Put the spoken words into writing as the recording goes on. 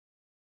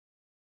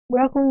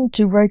Welcome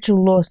to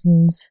Rachel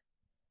Lawson's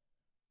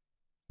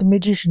The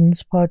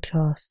Magicians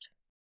podcast,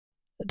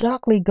 a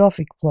darkly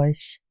gothic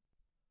place.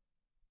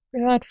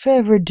 Without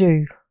further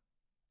ado,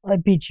 I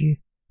bid you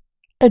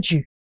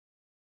adieu.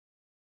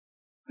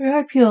 We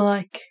hope you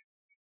like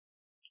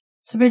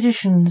The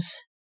Magicians.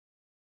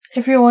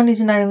 Everyone is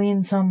an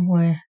alien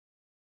somewhere,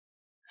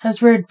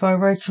 as read by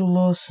Rachel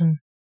Lawson,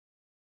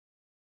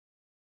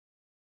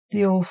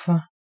 the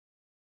author.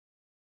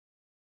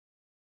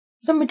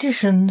 The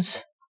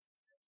Magicians.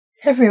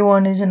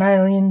 Everyone is an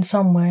alien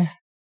somewhere.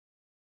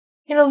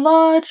 In a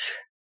large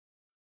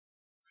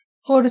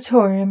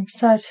auditorium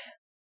sat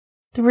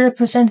the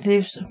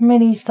representatives of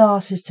many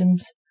star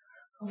systems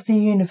of the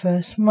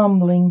universe,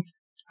 mumbling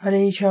at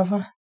each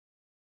other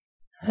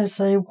as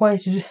they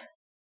waited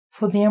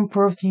for the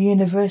Emperor of the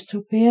Universe to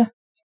appear.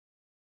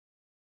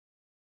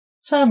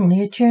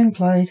 Suddenly a tune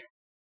played.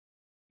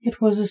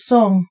 It was a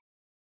song.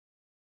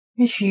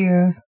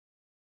 Michiru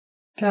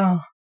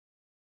Ga,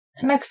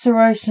 an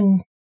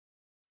exploration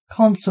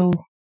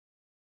consul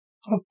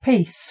of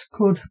peace,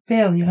 could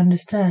barely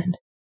understand.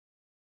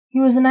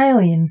 He was an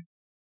alien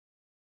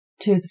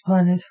to the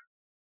planet,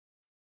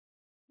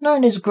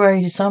 known as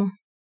Grey to some.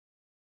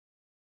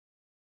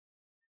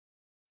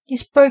 He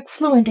spoke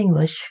fluent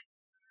English,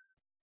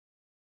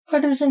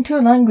 but it was in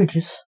two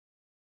languages,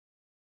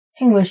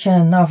 English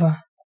and another.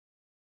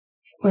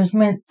 It was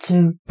meant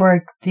to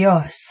break the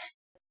ice.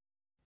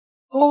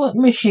 All that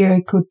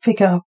Michiru could pick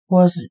up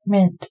was it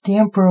meant the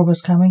Emperor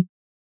was coming.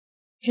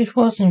 It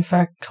was in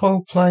fact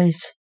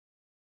Coldplay's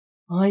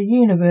My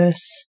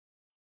Universe,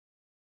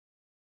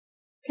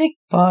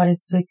 picked by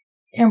the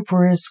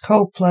Emperor's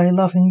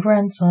Coldplay-loving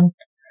grandson,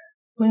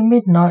 Blue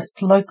Midnight,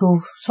 the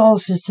local solar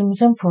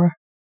system's emperor.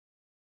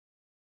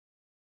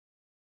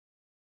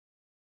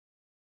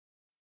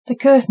 The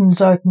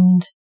curtains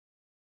opened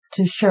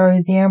to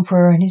show the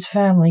Emperor and his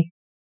family.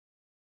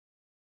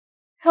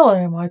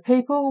 Hello, my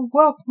people.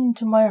 Welcome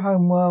to my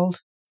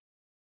homeworld,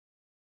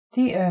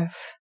 the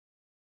Earth,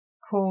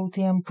 called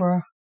the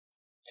Emperor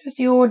to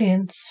the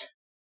audience.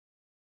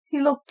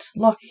 He looked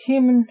like a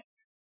human.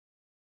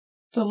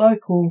 The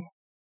local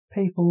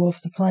people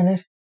of the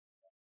planet.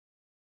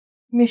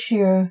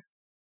 Michiru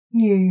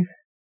knew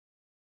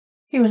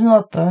he was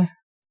not, though.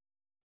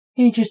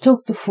 He just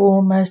took the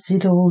form as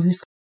did all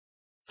his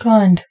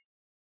kind.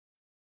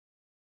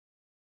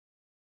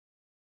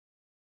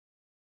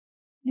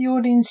 The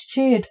audience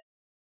cheered,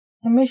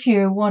 and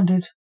Michiru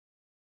wondered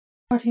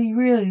what he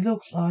really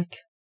looked like.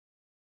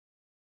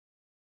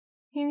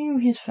 He knew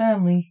his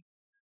family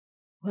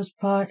was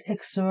part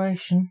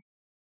exploration.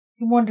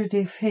 He wondered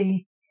if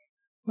he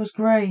was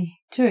grey,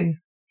 too,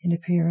 in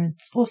appearance,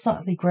 or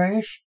slightly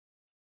greyish.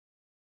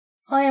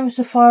 I am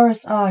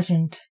Zephyrus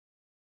Argent,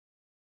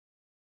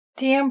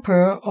 the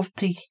Emperor of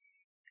the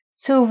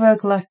Silver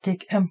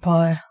Galactic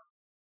Empire.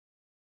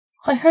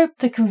 I hope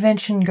the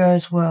convention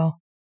goes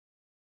well,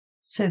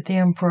 said the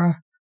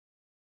Emperor.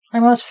 I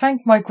must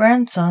thank my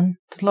grandson,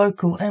 the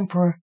local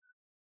Emperor,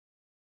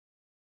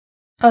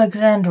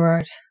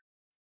 Alexandrite,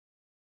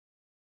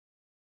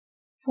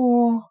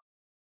 for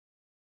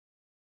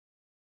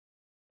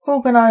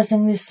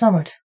organizing this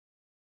summit.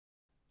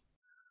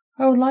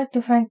 I would like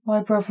to thank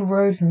my brother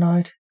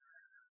Rhodonite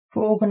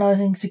for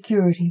organizing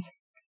security.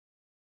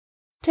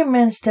 Two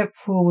men stepped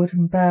forward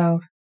and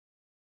bowed.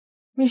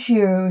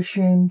 Michiru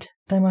assumed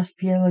they must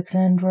be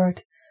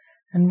Alexandrite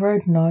and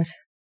Rhodonite.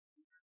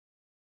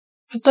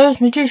 But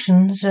those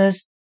magicians,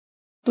 as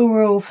the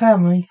royal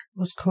family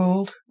was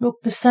called,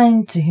 looked the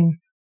same to him.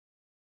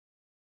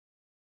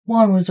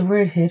 One was a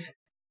redhead.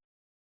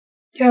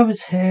 The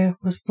other's hair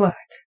was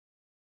black.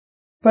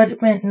 But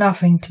it meant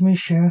nothing to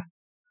Michiru.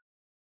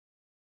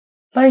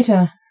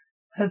 Later,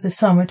 at the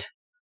summit,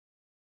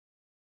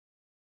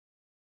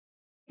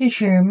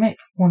 Michiru met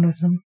one of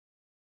them.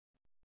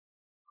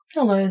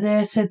 Hello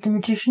there, said the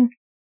magician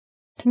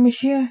to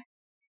Michiru,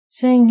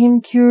 seeing him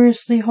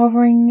curiously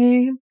hovering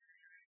near him,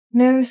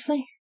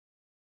 nervously.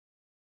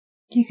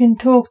 You can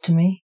talk to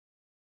me?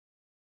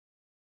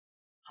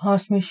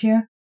 Asked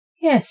Michiru.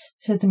 Yes,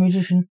 said the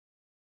magician.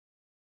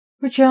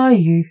 Which are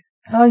you,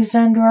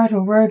 Alexandrite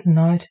or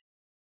Rhodonite?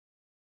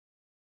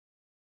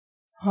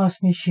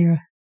 Asked Michiru.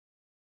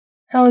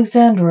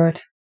 Alexandrite,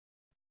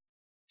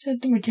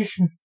 said the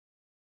magician,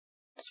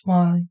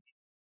 smiling.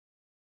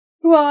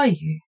 Who are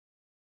you?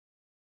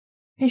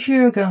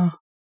 Michiru Ga,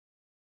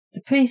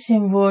 the peace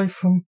envoy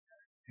from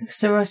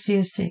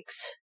Excelsior 6,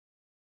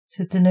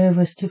 said the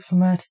nervous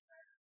diplomat.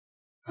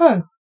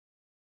 Oh,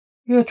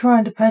 you are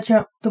trying to patch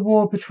up the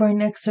war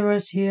between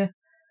Excelsior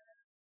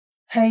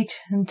 8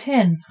 and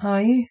 10,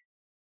 are you?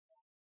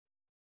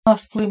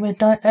 Asked Blue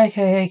Midnight,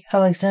 aka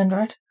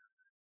Alexandrite.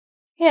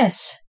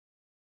 Yes.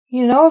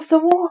 You know of the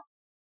war?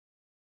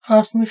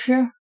 Asked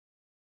Michiru.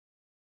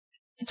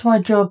 It's my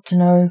job to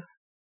know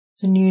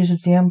the news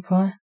of the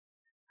Empire,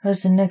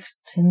 as the next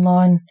in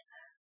line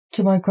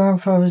to my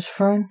grandfather's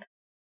throne,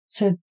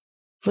 said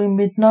Blue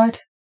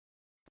Midnight.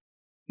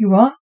 You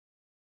are?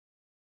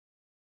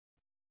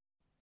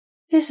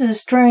 This is a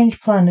strange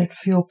planet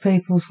for your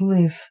people to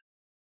live.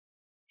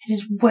 It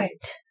is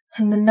wet,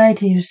 and the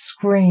natives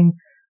scream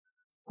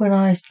when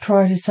I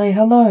try to say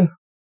hello,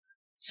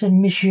 said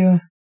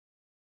Monsieur.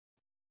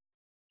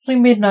 Blue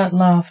Midnight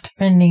laughed,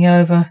 bending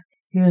over.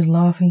 He was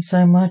laughing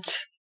so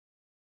much.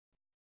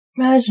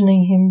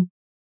 Imagining him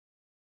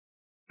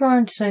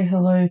trying to say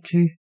hello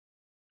to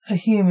a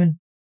human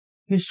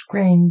who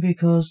screamed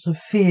because of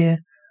fear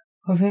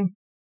of him,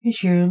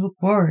 Monsieur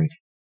looked worried.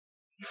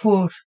 He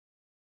thought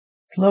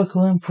the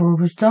local emperor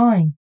was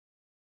dying.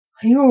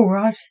 Are you all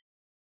right?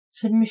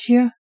 Said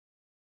Monsieur.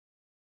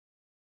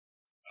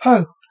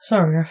 Oh,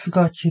 sorry, I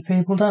forgot you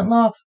people don't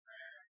laugh.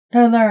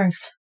 No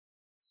larynx.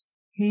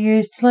 You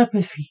use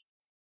telepathy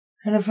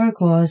and a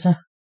vocalizer,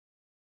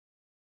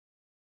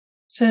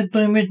 said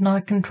Blue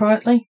Midnight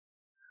contritely.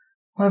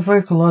 My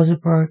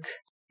vocalizer broke.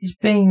 It's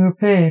being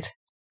repaired.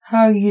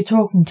 How are you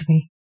talking to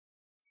me?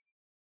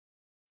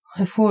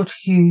 I thought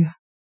you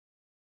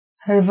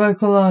had a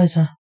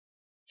vocalizer.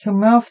 Your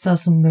mouth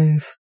doesn't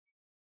move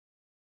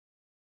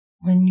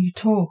when you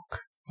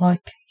talk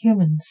like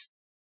humans,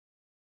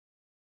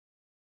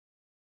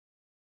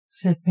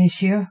 said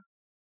Monsieur.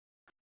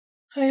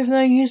 I have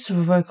no use for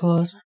a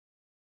vocalizer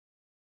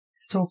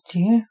to talk to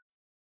you.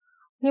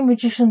 We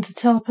magicians are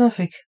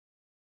telepathic,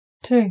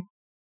 too,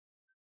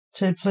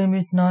 said Blue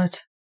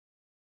Midnight,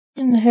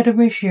 in the head of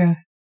Monsieur.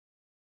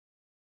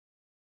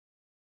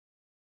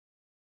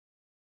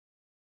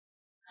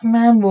 A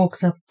man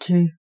walked up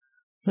to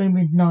Blue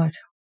Midnight,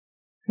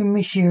 whom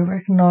Monsieur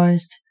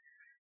recognized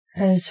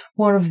as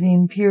one of the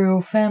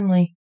imperial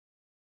family.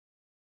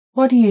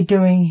 What are you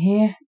doing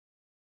here?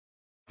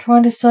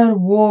 Trying to start a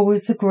war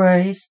with the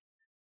Greys,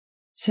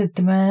 said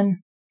the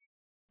man,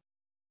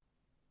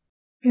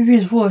 with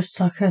his voice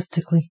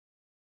sarcastically.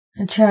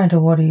 Enchanter,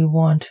 what do you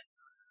want?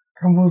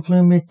 Grumbled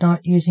Blue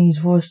Midnight, using his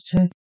voice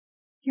too.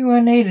 You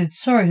are needed.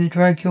 Sorry to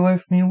drag you away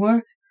from your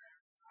work.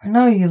 I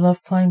know you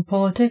love playing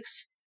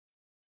politics,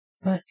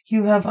 but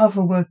you have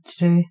other work to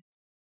do,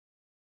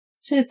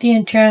 said the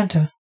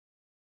enchanter.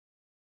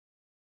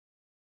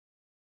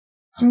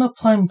 I'm not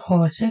playing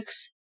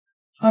politics.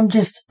 I'm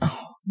just...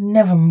 Oh,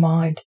 never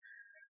mind.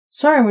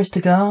 Sorry,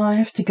 Mr. Gar, I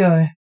have to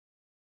go.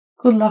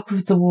 Good luck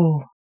with the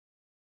war,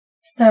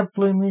 snapped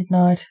Blue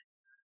Midnight,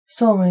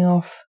 storming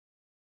off,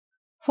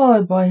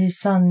 followed by his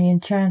son the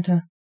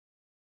enchanter,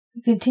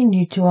 who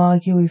continued to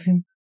argue with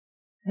him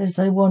as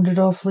they wandered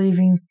off,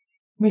 leaving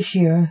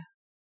Monsieur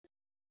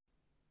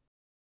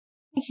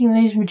thinking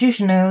these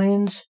magician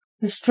aliens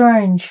were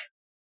strange.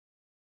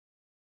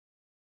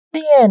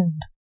 The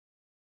end.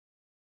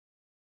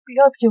 We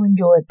hope you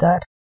enjoyed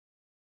that.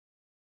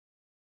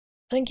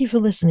 Thank you for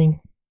listening.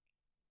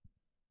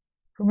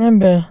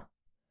 Remember,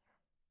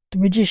 the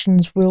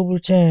magicians will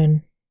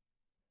return,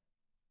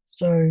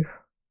 so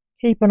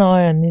keep an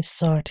eye on this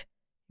site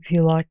if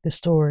you like the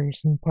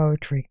stories and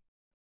poetry.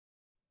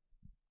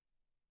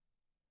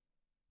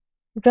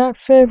 Without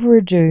further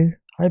ado,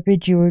 I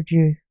bid you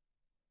adieu.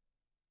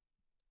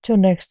 Till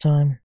next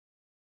time.